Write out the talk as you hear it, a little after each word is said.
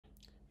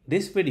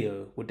This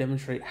video will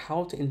demonstrate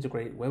how to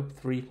integrate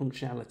Web3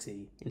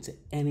 functionality into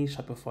any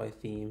Shopify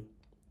theme.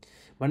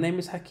 My name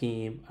is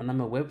Hakeem and I'm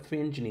a Web3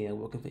 engineer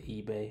working for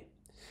eBay.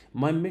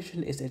 My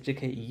mission is to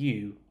educate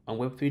you on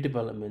Web3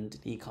 development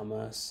in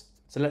e-commerce.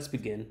 So let's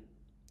begin.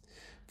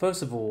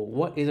 First of all,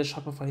 what is a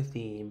Shopify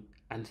theme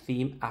and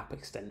theme app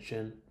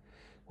extension?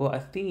 Well,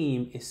 a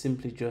theme is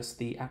simply just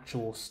the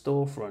actual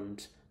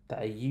storefront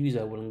that a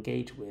user will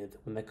engage with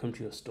when they come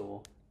to your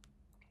store.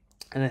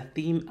 And a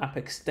theme app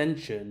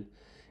extension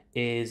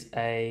is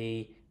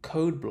a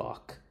code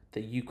block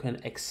that you can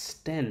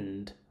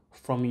extend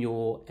from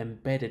your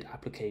embedded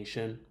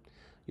application.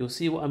 You'll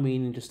see what I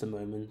mean in just a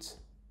moment.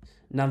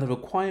 Now, the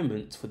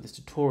requirements for this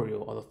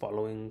tutorial are the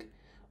following.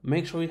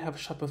 Make sure you have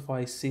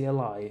Shopify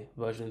CLI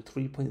version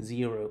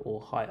 3.0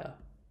 or higher,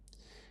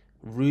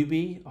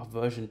 Ruby of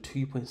version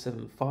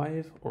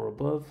 2.75 or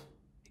above,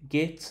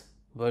 Git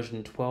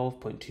version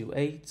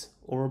 12.28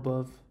 or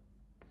above,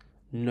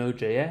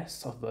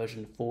 Node.js of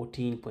version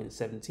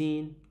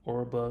 14.17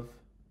 or above,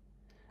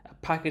 a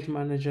package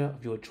manager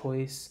of your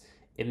choice.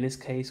 In this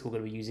case, we're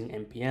going to be using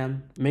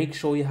NPM. Make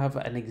sure you have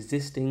an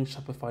existing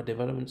Shopify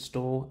development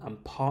store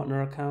and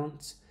partner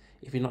account.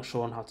 If you're not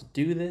sure on how to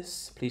do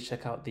this, please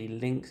check out the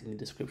links in the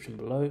description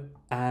below.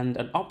 And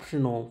an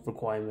optional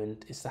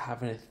requirement is to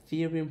have an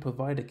Ethereum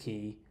provider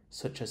key,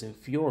 such as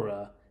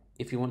Infura,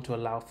 if you want to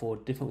allow for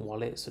different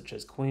wallets such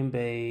as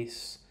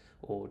Coinbase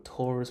or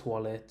Taurus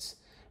wallets.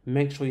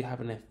 Make sure you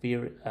have an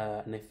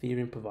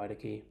Ethereum provider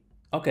key.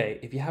 Okay,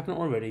 if you haven't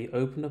already,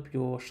 open up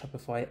your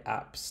Shopify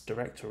apps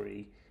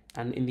directory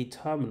and in the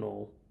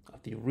terminal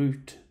of the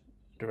root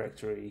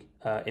directory,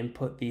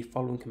 input the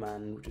following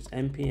command, which is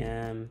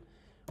npm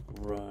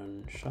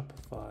run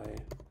Shopify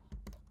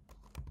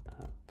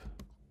app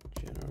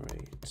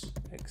generate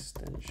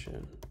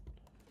extension.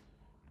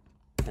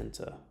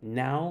 Enter.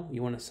 Now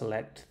you want to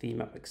select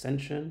theme app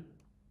extension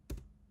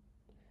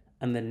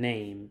and the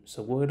name.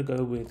 So we're going to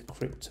go with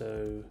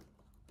crypto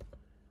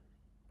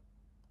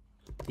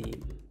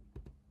theme.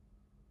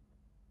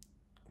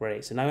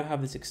 Great. So now I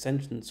have this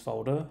extensions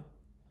folder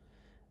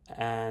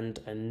and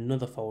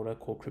another folder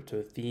called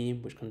crypto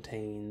theme, which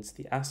contains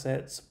the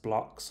assets,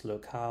 blocks,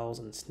 locales,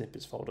 and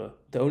snippets folder.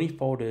 The only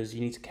folders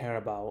you need to care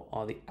about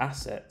are the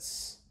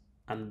assets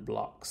and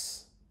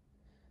blocks.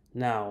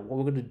 Now, what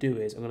we're going to do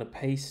is I'm going to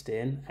paste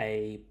in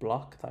a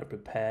block that I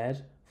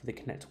prepared for the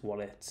Connect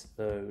wallet.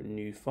 So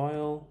new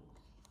file,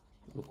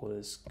 we'll call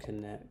this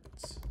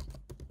Connect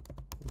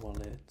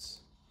wallet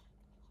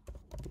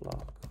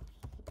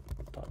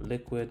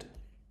block.liquid.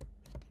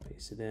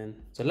 Paste it in.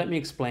 So let me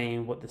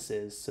explain what this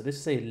is. So this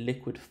is a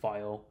liquid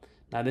file.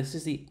 Now this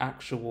is the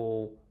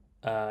actual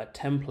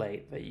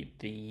template that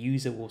the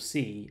user will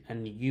see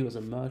and you as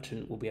a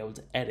merchant will be able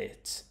to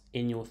edit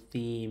in your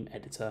theme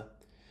editor.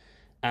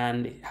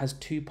 And it has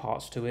two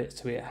parts to it.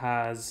 So it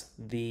has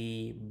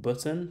the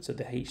button, so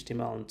the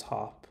HTML on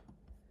top.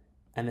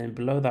 And then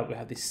below that we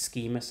have this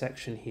schema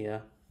section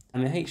here.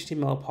 And the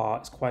HTML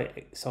part is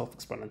quite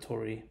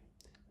self-explanatory.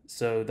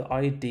 So the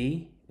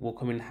ID will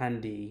come in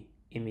handy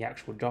in the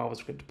actual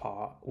JavaScript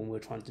part when we're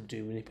trying to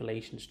do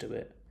manipulations to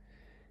it.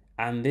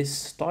 And this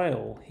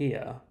style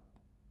here,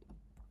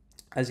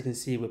 as you can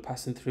see, we're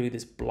passing through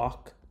this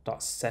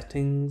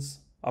block.settings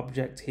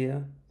object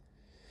here.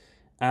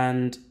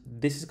 And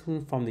this is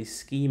coming from the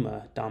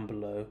schema down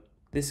below.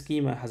 This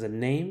schema has a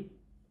name,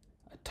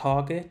 a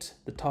target.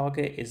 The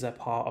target is a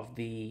part of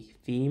the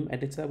theme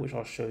editor, which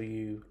I'll show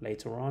you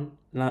later on.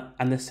 Now,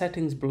 and the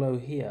settings below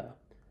here,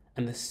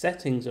 and the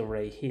settings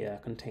array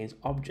here contains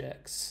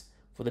objects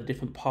for the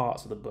different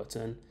parts of the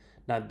button.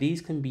 Now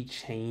these can be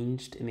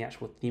changed in the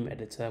actual theme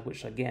editor,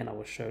 which again I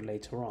will show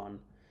later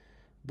on.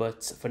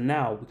 But for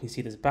now, we can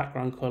see this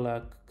background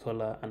color,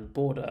 and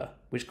border,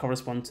 which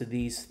correspond to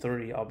these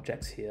three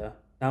objects here.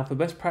 Now for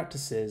best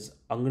practices,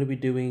 I'm going to be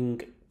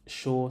doing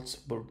short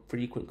but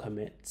frequent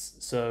commits.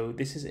 So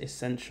this is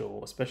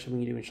essential, especially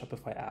when you're doing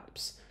Shopify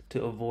apps,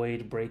 to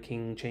avoid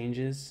breaking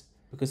changes.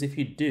 Because if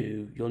you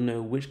do, you'll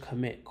know which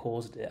commit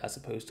caused it as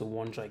opposed to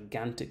one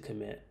gigantic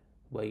commit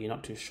where you're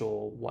not too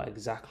sure what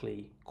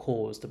exactly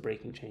caused the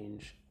breaking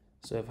change.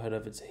 So if I head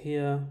over to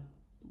here,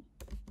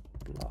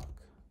 block,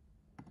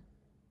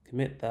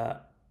 commit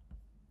that,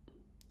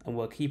 and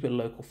we'll keep it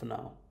local for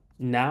now.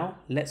 Now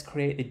let's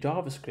create the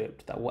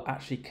JavaScript that will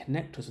actually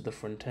connect us to the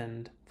front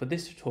end. For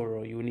this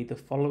tutorial, you will need the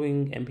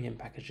following NPM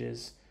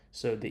packages.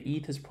 So the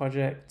Ethers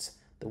project,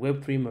 the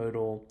Web3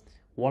 modal,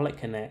 Wallet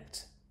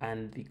Connect,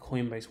 and the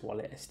Coinbase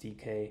Wallet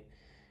SDK.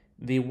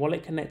 The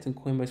Wallet Connect and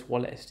Coinbase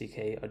Wallet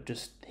SDK are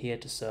just here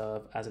to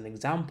serve as an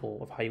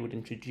example of how you would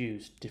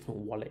introduce different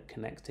wallet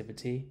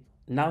connectivity.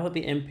 Now that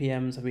the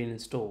NPMs have been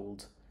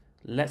installed,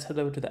 let's head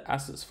over to the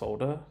assets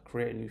folder,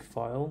 create a new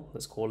file.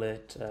 Let's call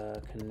it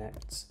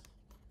connect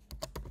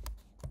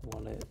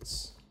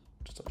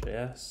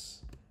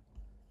wallets.js.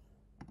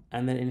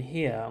 And then in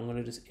here, I'm going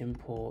to just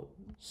import.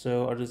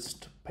 So I'll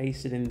just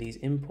paste it in these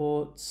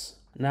imports.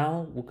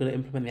 Now we're going to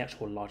implement the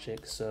actual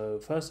logic. So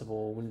first of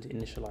all, we need to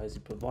initialize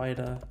the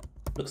provider.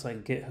 Looks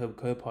like GitHub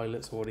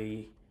Copilot's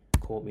already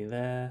caught me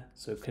there.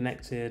 So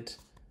connected,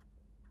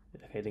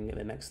 Okay, didn't get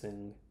the next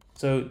thing.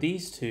 So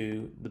these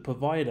two, the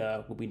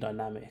provider will be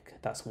dynamic.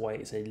 That's why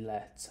it's a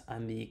let,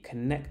 and the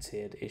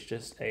connected is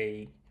just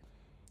a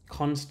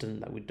constant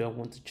that we don't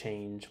want to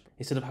change.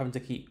 Instead of having to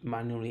keep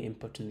manually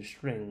inputting the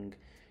string,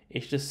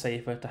 it's just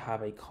safer to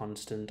have a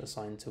constant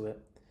assigned to it.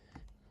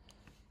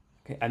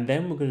 Okay, and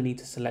then we're going to need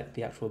to select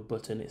the actual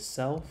button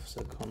itself.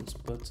 So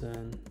const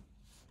button.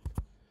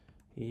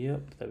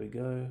 Yep, there we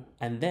go.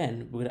 And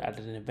then we're going to add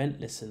an event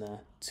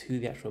listener to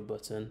the actual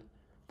button.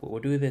 But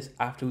we'll do this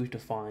after we've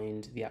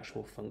defined the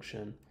actual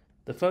function.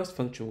 The first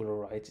function we're going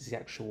to write is the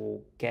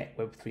actual get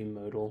Web3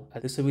 modal.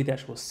 This will be the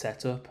actual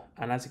setup.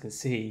 And as you can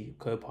see,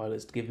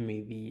 Copilot's given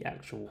me the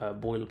actual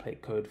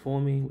boilerplate code for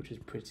me, which is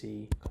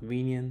pretty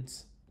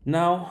convenient.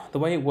 Now, the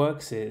way it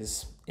works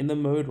is in the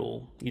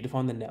modal, you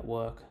define the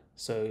network.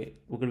 So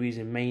we're going to be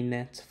using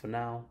mainnet for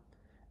now.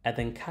 And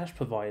then cache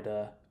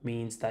provider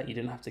means that you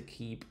don't have to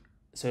keep.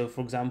 So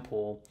for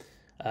example,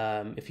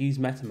 if you use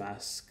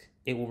MetaMask,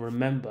 it will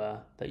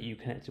remember that you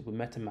connected with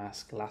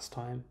MetaMask last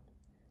time.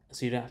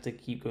 So you don't have to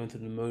keep going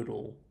through the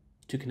modal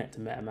to connect to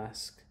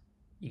MetaMask.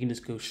 You can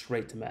just go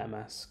straight to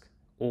MetaMask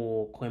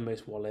or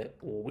Coinbase wallet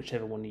or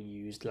whichever one you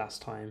used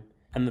last time.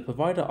 And the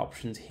provider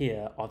options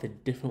here are the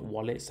different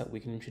wallets that we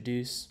can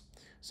introduce.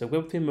 So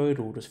Web3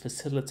 modal just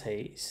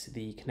facilitates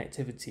the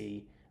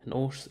connectivity and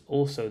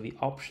also the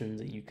options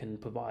that you can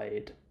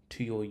provide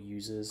to your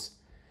users.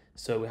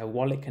 So we have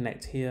Wallet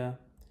Connect here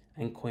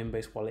and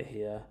Coinbase Wallet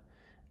here,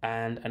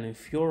 and an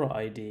Infura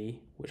ID,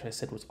 which I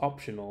said was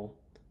optional,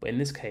 but in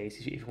this case,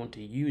 if you want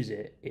to use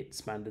it,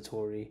 it's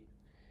mandatory.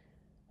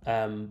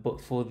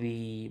 But for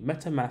the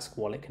MetaMask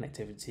wallet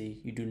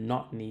connectivity, you do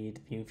not need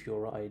the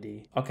Infura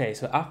ID. Okay,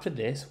 so after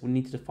this, we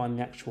need to define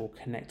the actual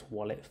connect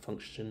wallet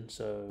function.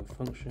 So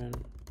function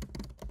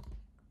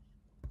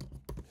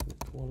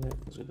connect wallet.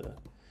 I thought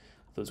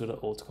it was going to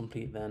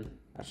autocomplete then.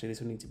 Actually, this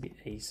would need to be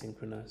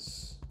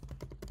asynchronous.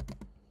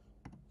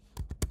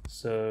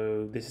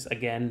 So this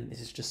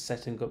is just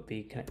setting up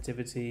the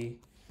connectivity,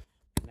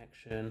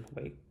 connection,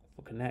 wait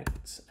for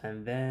connect,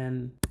 and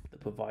then the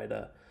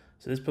provider.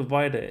 So this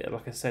provider,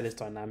 like I said, is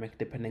dynamic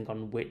depending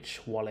on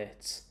which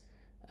wallet,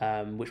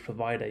 which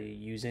provider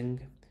you're using.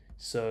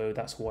 So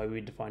that's why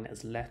we define it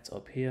as let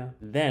up here.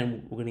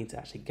 Then we're going to need to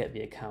actually get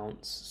the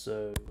accounts.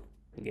 So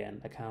again,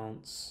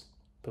 accounts,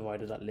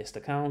 provider that list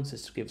accounts.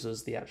 This gives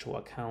us the actual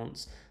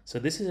accounts. So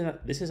this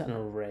is an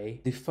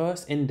array. The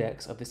first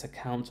index of this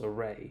accounts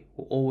array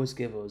will always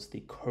give us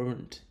the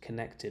current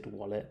connected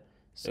wallet.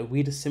 So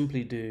we just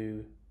simply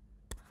do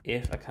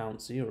if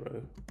account 0.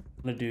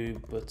 I'm going to do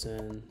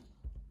button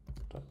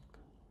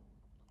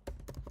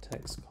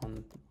text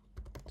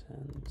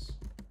content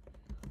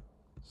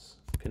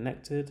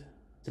connected.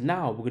 So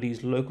now we're going to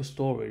use local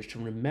storage to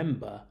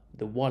remember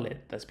the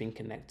wallet that's been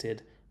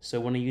connected. So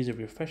when a user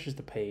refreshes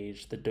the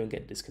page, they don't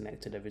get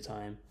disconnected every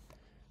time.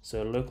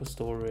 So local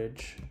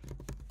storage,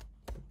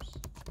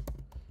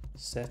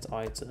 set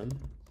item,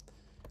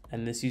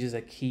 and this uses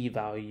a key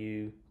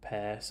value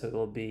pair. So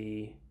it'll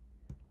be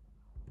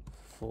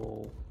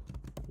full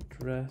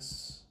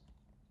address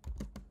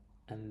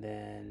and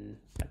then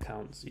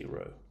account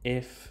 0.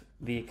 If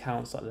the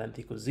accounts.length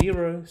equals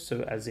 0,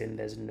 so as in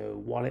there's no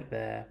wallet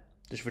there,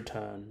 just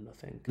return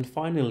nothing. And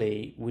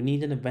finally, we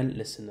need an event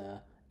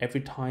listener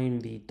every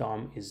time the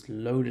DOM is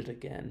loaded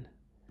again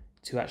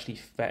to actually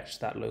fetch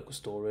that local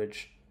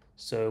storage.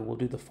 So we'll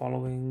do the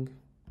following.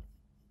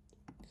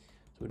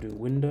 So we'll do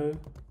window,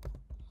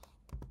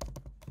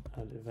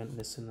 add event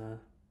listener.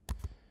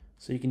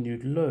 So you can do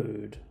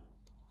load,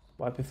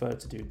 but I prefer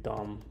to do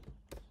DOM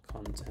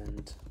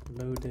content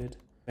loaded,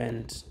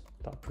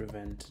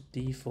 event.prevent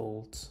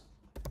default.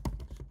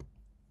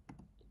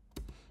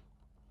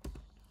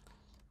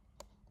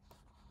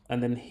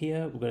 And then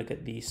here we're going to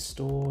get these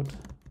stored.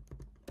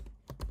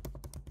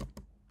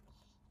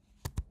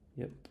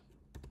 Yep.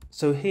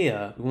 So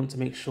here we want to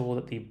make sure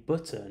that the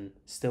button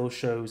still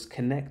shows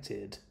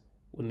connected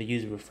when the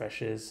user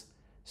refreshes.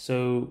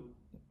 So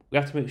we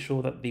have to make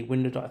sure that the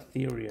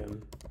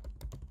window.ethereum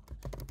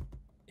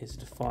is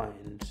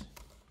defined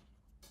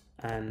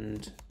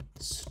and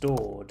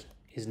stored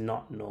is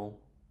not null.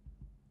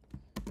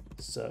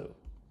 So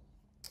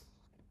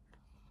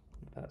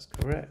that's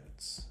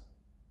correct.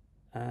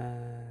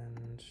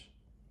 And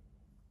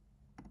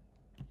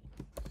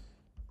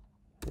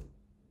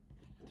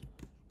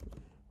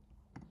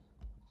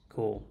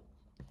cool.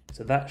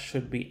 So that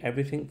should be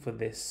everything for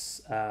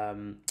this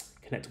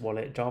Connect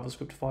Wallet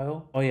JavaScript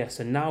file. Oh yeah,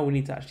 so now we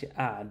need to actually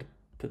add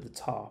to the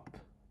top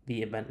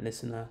the event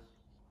listener.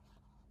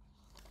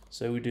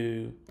 So we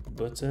do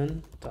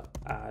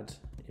button.add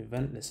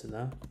event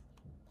listener,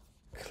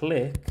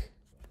 click,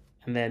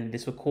 and then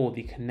this will call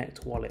the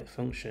Connect Wallet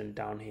function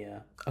down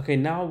here. Okay,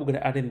 now we're going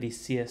to add in the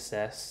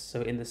CSS.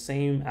 So in the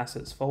same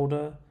assets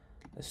folder,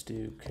 let's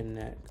do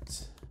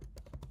Connect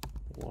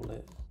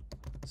Wallet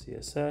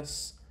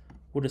CSS.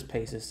 We'll just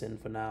paste this in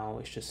for now.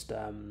 It's just,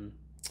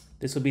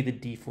 this will be the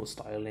default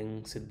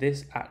styling. So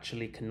this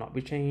actually cannot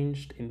be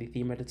changed in the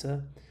theme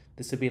editor.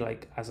 This will be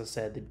like, as I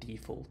said, the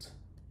default.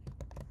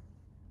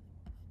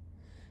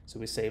 So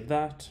we save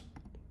that.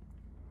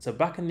 So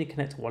back in the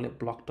connect wallet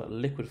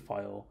block.liquid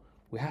file,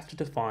 we have to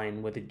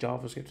define where the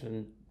JavaScript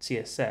and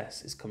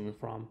CSS is coming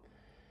from.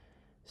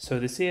 So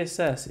the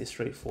CSS is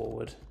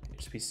straightforward.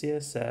 It should be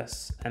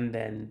CSS and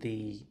then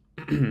the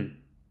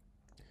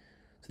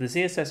so the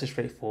CSS is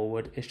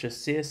straightforward. It's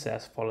just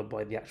CSS followed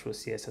by the actual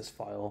CSS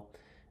file.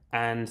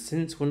 And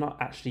since we're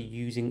not actually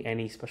using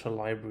any special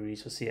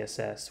libraries for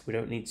CSS, we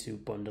don't need to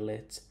bundle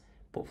it.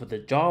 But for the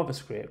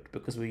JavaScript,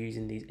 because we're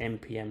using these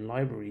npm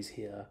libraries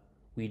here,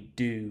 we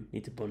do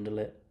need to bundle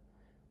it.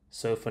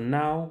 So for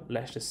now,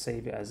 let's just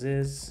save it as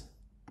is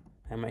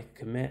and make a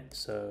commit.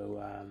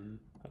 So,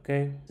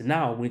 okay. So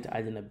now we need to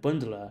add in a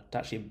bundler to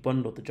actually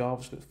bundle the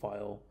JavaScript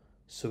file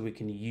so we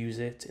can use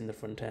it in the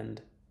front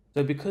end.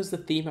 So because the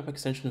theme app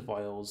extension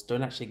files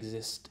don't actually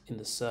exist in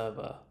the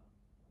server,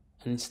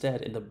 and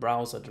instead in the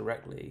browser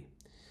directly,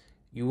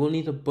 you will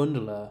need a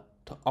bundler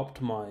to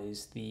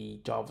optimize the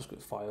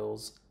JavaScript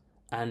files.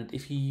 And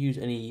if you use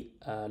any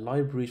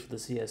libraries for the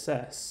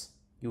CSS,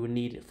 you will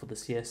need it for the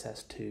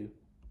CSS too.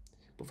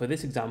 But for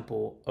this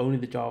example, only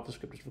the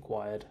JavaScript is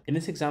required. In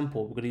this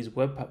example, we're going to use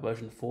Webpack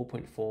version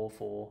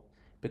 4.44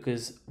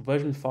 because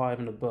version 5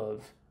 and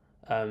above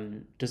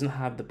doesn't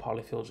have the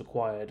polyfills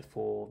required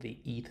for the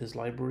ethers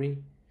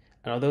library.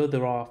 And although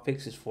there are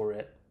fixes for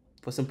it,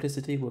 for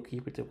simplicity, we'll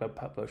keep it to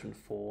Webpack version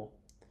 4.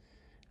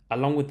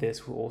 Along with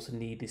this, we'll also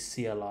need the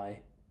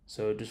CLI.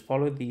 So just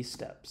follow these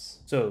steps.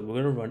 So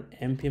we're going to run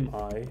npm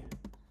i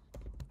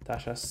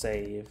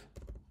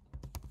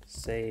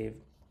save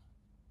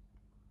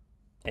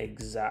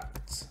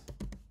exact,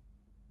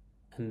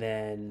 and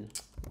then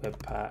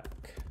Webpack.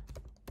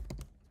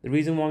 The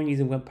reason why I'm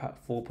using Webpack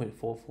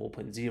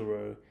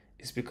 4.44.0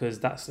 is because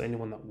that's the only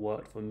one that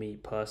worked for me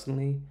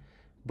personally.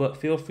 But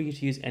feel free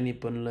to use any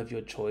bundle of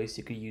your choice.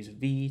 You could use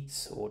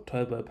Vite or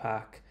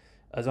TurboPack.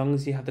 As long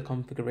as you have the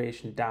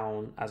configuration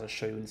down as I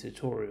show you in the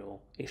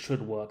tutorial, it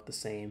should work the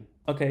same.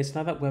 Okay, so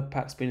now that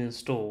Webpack's been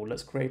installed,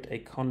 let's create a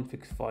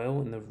config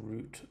file in the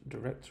root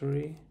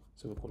directory.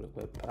 So we'll call it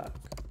Webpack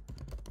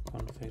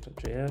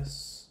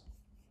config.js.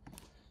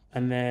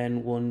 And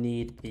then we'll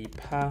need the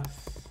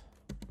path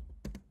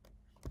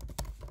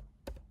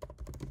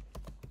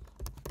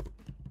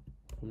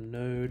from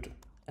node.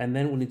 And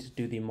then we'll need to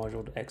do the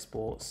module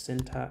export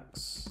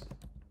syntax.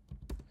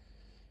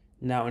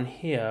 Now in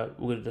here,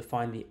 we're going to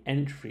define the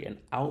entry and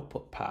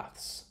output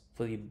paths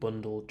for the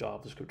bundled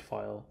JavaScript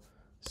file.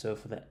 So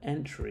for the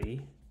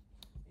entry,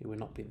 it will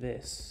not be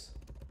this,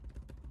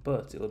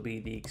 but it will be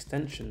the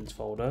extensions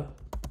folder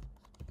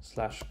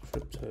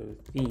 /crypto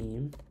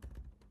theme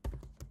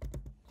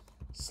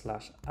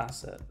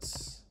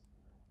 /assets,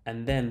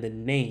 and then the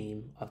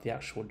name of the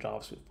actual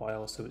JavaScript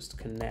file. So it's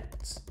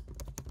connect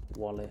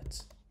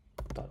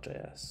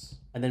wallet.js.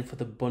 And then for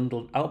the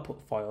bundled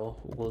output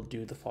file, we'll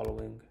do the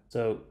following.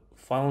 So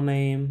file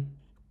name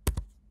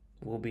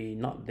will be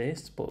not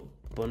this, but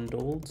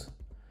bundled.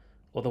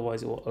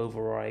 Otherwise it will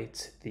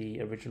overwrite the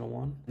original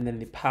one. And then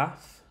the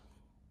path,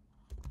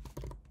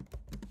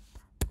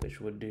 which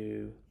we'll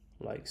do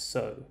like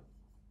so.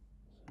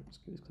 Let's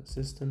keep this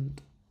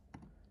consistent.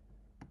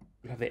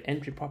 We have the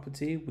entry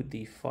property with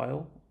the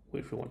file,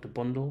 which we want to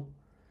bundle,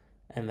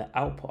 and the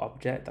output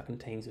object that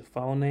contains the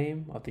file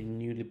name of the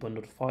newly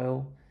bundled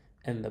file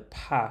and the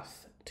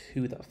path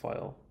to that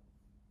file.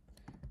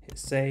 Hit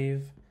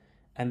save.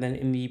 And then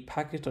in the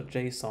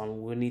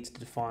package.json, we'll need to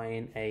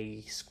define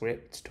a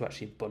script to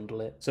actually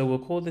bundle it. So we'll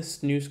call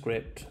this new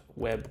script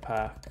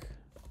Webpack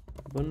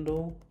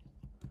bundle.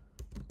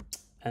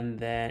 And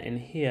then in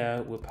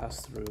here, we'll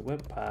pass through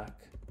Webpack,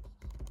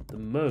 the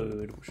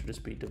mode, which should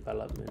just be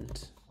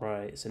development.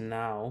 Right, so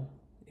now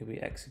if we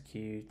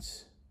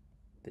execute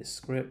this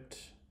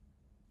script,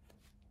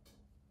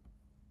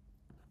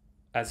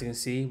 as you can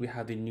see, we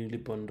have the newly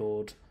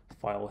bundled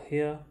file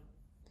here.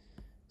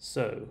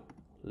 So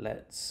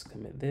let's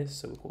commit this.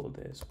 So we'll call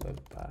this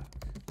Webpack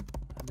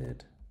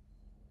added.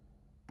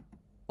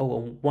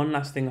 Oh, and one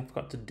last thing I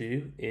forgot to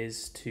do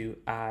is to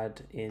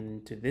add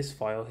into this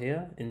file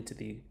here, into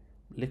the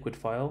liquid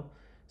file.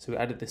 So we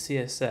added the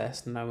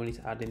CSS, and now we need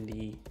to add in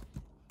the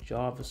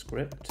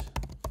JavaScript,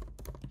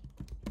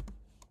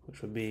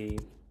 which would be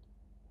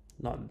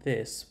not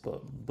this,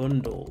 but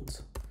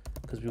bundled,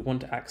 because we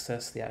want to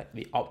access the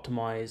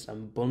optimized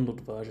and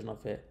bundled version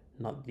of it,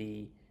 not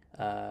the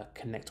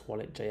connect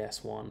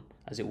wallet.js one,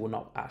 as it will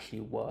not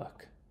actually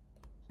work.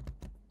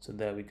 So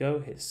there we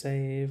go, hit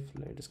save.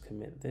 Let me just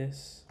commit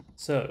this.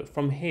 So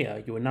from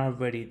here, you are now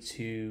ready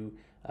to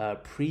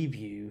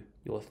preview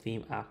your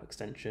theme app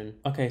extension.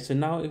 Okay, so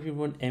now if you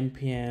run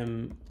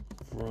npm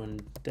run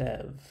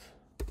dev,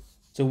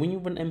 so when you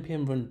run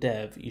npm run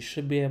dev, you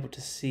should be able to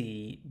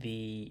see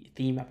the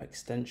theme app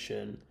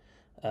extension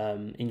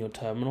in your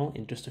terminal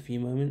in just a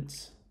few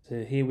moments.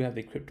 So here we have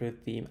the crypto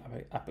theme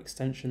app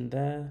extension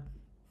there.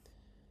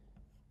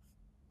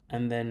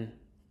 And then,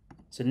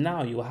 so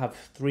now you will have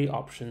three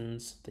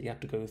options that you have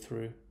to go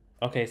through.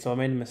 Okay, so I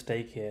made a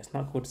mistake here. It's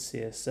not called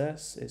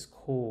CSS, it's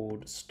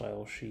called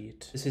style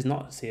sheet. This is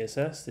not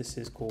CSS, this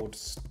is called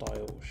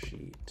style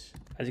sheet.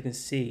 as you can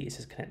see, it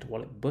says connect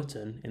wallet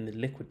button in the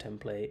liquid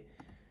template,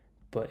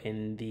 but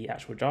in the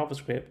actual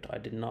JavaScript, I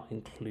did not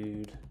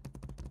include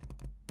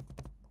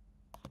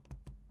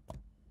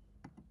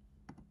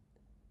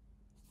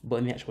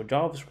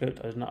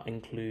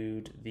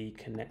the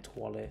connect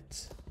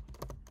wallet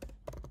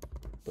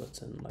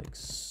button like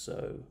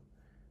so.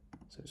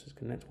 So it says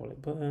connect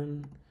wallet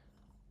button.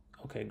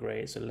 Okay,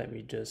 great. So let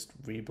me just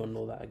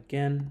rebundle that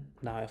again.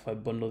 Now if I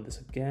bundle this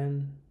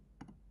again,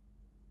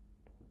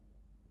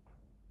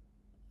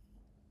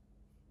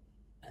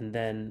 and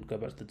then go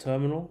back to the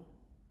terminal.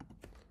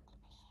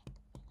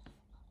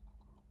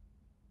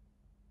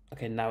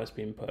 Okay, now it's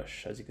being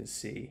pushed, as you can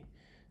see.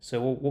 So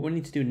what we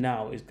need to do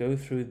now is go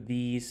through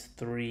these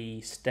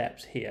 3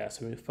 steps here.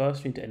 So we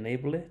first need to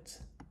enable it.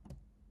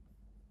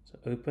 So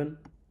open.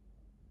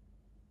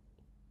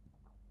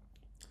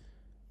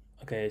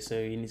 Okay, so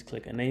you need to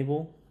click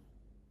enable,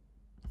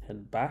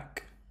 head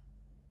back,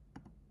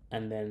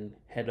 and then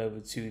head over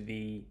to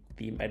the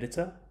theme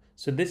editor.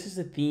 So this is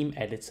the theme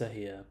editor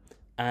here,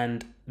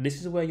 and this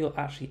is where you'll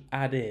actually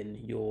add in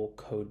your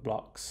code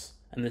blocks.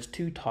 And there's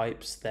 2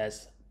 types.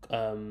 There's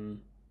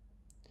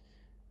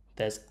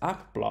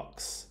app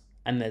blocks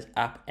and there's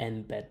app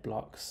embed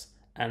blocks.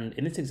 And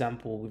in this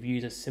example, we've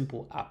used a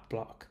simple app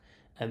block,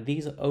 and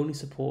these are only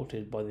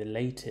supported by the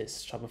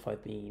latest Shopify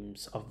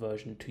themes of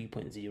version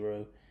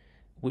 2.0,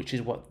 which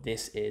is what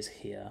this is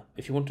here.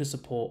 If you want to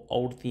support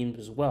old themes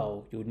as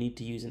well, you'll need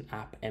to use an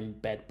app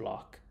embed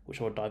block, which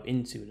I'll dive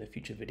into in a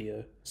future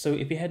video. So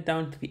if you head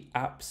down to the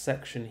app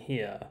section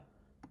here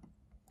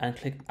and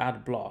click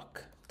add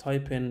block,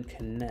 type in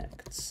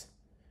connect,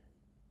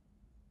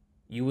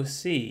 you will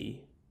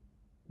see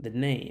the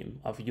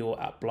name of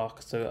your app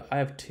block. So I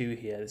have 2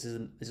 here. This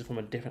is from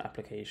a different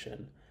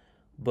application,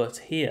 but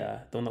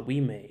here the one that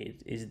we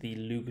made is the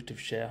lucrative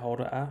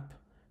shareholder app.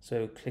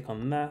 So click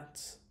on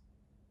that,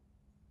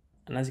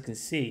 and as you can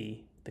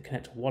see, the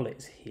connect wallet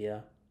is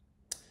here,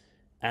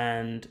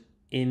 and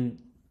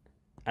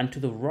to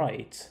the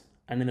right,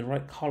 and in the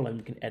right column,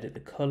 you can edit the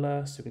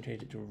color. So you can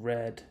change it to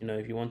red. You know,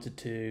 if you wanted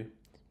to,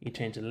 you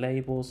change the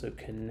label. So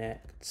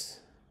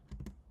connect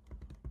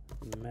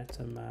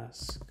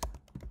MetaMask,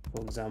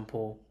 for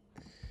example,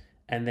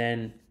 and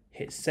then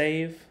hit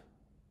save.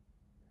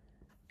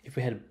 If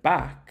we head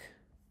back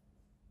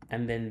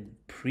and then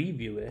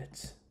preview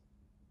it,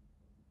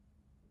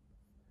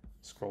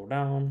 scroll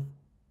down,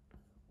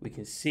 we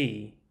can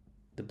see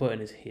the button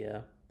is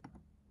here.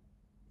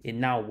 It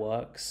now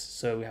works.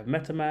 So we have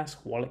MetaMask,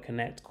 Wallet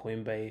Connect,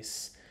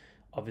 Coinbase.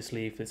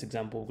 Obviously, for this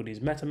example, we could use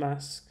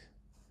MetaMask.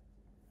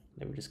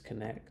 Let me just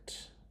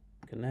connect.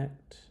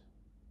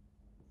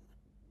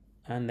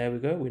 And there we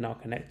go, we're now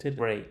connected.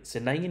 Great, so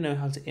now you know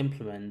how to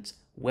implement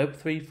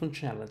Web3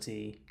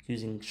 functionality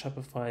using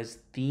Shopify's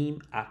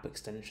theme app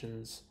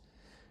extensions.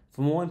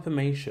 For more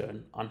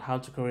information on how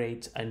to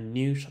create a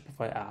new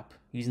Shopify app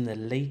using the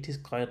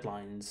latest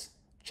guidelines,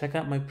 check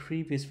out my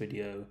previous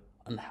video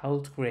on how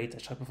to create a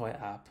Shopify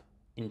app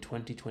in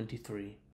 2023.